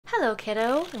Hello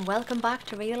kiddo, and welcome back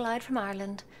to Read Aloud from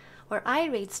Ireland, where I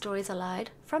read stories aloud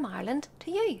from Ireland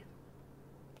to you.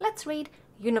 Let's read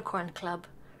Unicorn Club,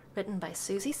 written by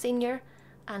Susie Senior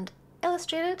and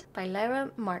illustrated by Laura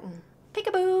Martin.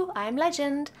 Peekaboo, I'm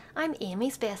Legend. I'm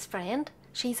Amy's best friend.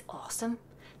 She's awesome.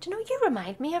 Do you know you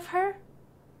remind me of her?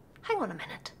 Hang on a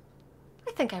minute.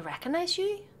 I think I recognise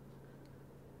you.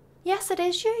 Yes, it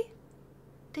is you.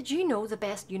 Did you know the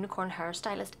best unicorn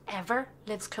hairstylist ever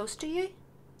lives close to you?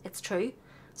 It's true.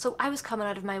 So I was coming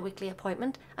out of my weekly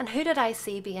appointment, and who did I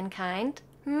see being kind?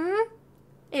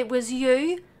 It was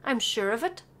you. I'm sure of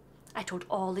it. I told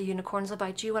all the unicorns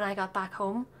about you when I got back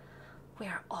home. We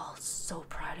are all so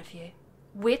proud of you.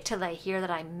 Wait till they hear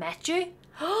that I met you.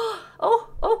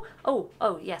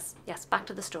 Yes, back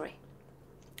to the story.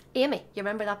 Amy, you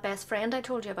remember that best friend I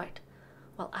told you about?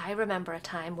 Well, I remember a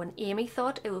time when Amy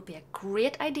thought it would be a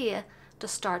great idea to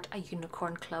start a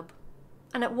unicorn club.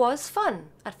 And it was fun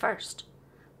at first.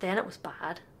 Then it was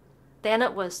bad. Then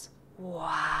it was,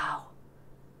 wow.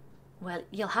 Well,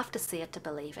 you'll have to see it to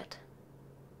believe it.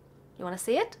 You want to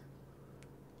see it?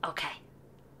 Okay.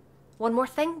 One more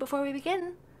thing before we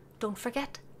begin. Don't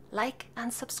forget, like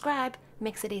and subscribe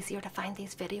makes it easier to find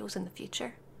these videos in the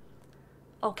future.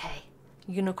 Okay,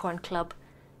 Unicorn Club.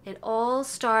 It all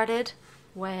started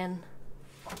when...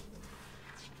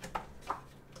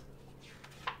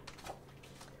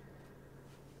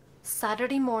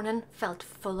 Saturday morning felt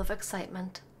full of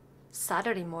excitement.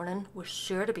 Saturday morning was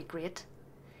sure to be great.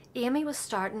 Amy was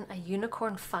starting a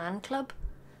unicorn fan club.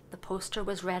 The poster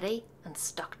was ready and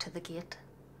stuck to the gate.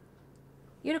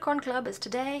 Unicorn Club is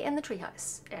today in the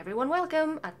treehouse. Everyone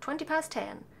welcome at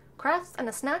 10:20. Crafts and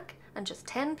a snack and just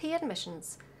 10p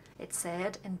admissions. It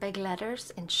said in big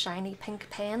letters in shiny pink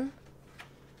pen.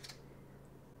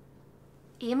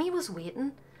 Amy was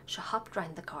waiting. She hopped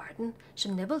round the garden,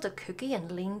 she nibbled a cookie and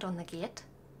leaned on the gate.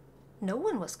 No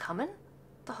one was coming.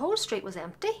 The whole street was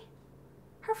empty.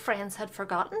 Her friends had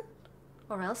forgotten,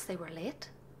 or else they were late.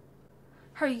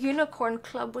 Her unicorn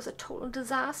club was a total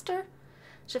disaster.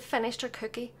 She finished her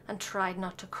cookie and tried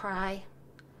not to cry.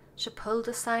 She pulled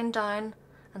the sign down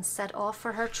and set off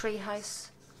for her treehouse,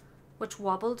 which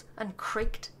wobbled and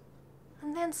creaked.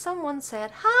 And then someone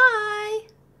said, "Hi!"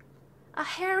 A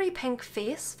hairy pink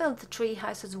face filled the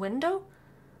treehouse's window.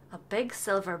 A big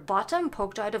silver bottom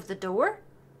poked out of the door.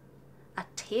 A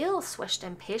tail swished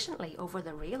impatiently over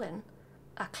the railing.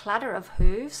 A clatter of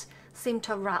hooves seemed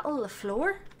to rattle the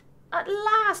floor. "At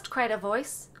last!" cried a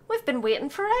voice. "We've been waiting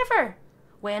forever.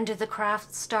 When do the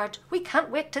crafts start? We can't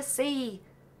wait to see."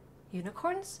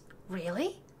 "Unicorns?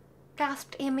 Really?"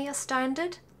 gasped Amy,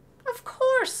 astounded. "Of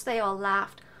course!" they all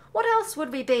laughed. "What else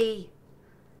would we be?"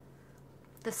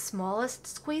 The smallest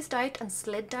squeezed out and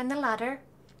slid down the ladder.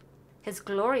 His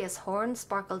glorious horn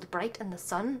sparkled bright in the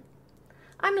sun.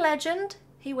 "I'm Legend,"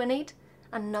 he whinnied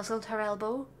and nuzzled her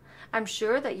elbow. "I'm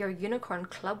sure that your unicorn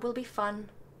club will be fun."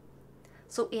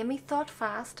 So Amy thought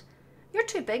fast. "You're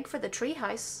too big for the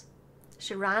treehouse."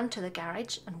 She ran to the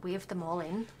garage and waved them all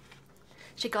in.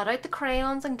 She got out the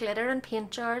crayons and glitter and paint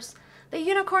jars. The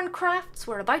unicorn crafts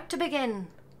were about to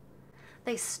begin.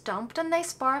 They stomped and they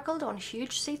sparkled on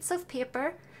huge sheets of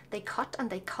paper. They cut and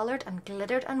they coloured and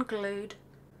glittered and glued.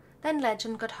 Then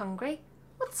Legend got hungry.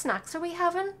 "What snacks are we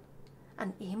having?"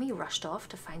 And Amy rushed off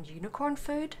to find unicorn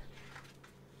food.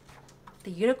 The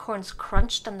unicorns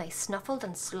crunched and they snuffled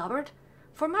and slobbered.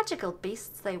 For magical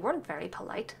beasts, they weren't very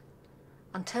polite.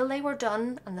 Until they were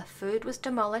done and the food was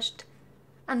demolished.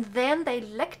 And then they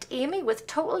licked Amy with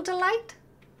total delight.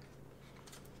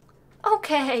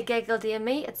 "Okay," giggled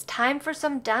Amy, "it's time for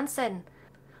some dancing.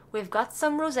 We've got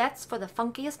some rosettes for the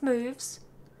funkiest moves."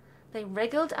 They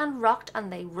wriggled and rocked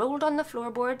and they rolled on the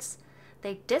floorboards.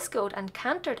 They discoed and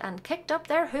cantered and kicked up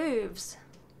their hooves.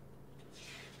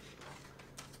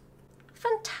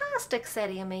 "Fantastic," said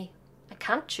Amy. "I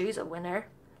can't choose a winner.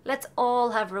 Let's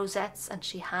all have rosettes," and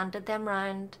she handed them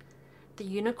round. The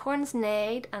unicorns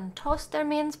neighed and tossed their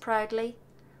manes proudly.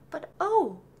 But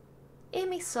oh!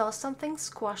 Amy saw something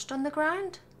squashed on the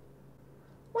ground.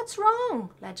 "What's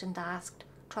wrong?" Legend asked,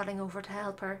 trotting over to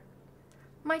help her.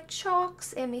 "My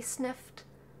chalks," Amy sniffed,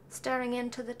 staring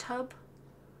into the tub.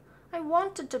 "I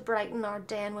wanted to brighten our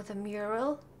den with a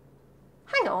mural."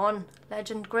 "Hang on,"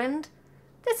 Legend grinned.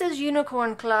 "This is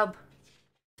Unicorn Club."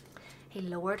 He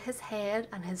lowered his head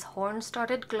and his horn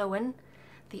started glowing.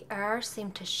 The air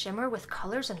seemed to shimmer with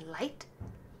colours and light.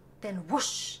 Then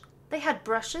whoosh! They had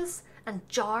brushes and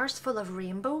jars full of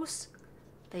rainbows.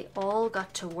 They all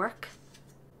got to work,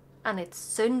 and it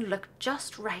soon looked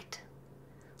just right.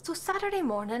 So Saturday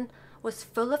morning was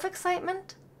full of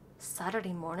excitement.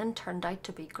 Saturday morning turned out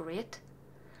to be great.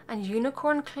 and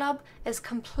Unicorn Club is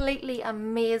completely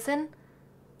amazing,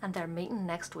 and they're meeting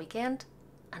next weekend,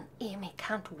 and Amy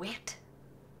can't wait.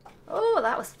 Oh,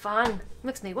 that was fun.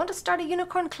 Makes me want to start a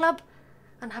Unicorn Club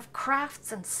and have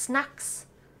crafts and snacks.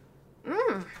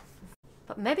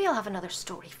 But maybe I'll have another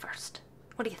story first.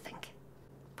 What do you think?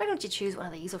 Why don't you choose one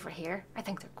of these over here? I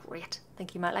think they're great. I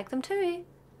think you might like them too.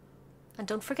 And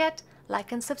don't forget,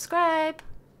 like and subscribe.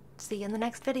 See you in the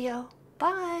next video.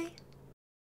 Bye.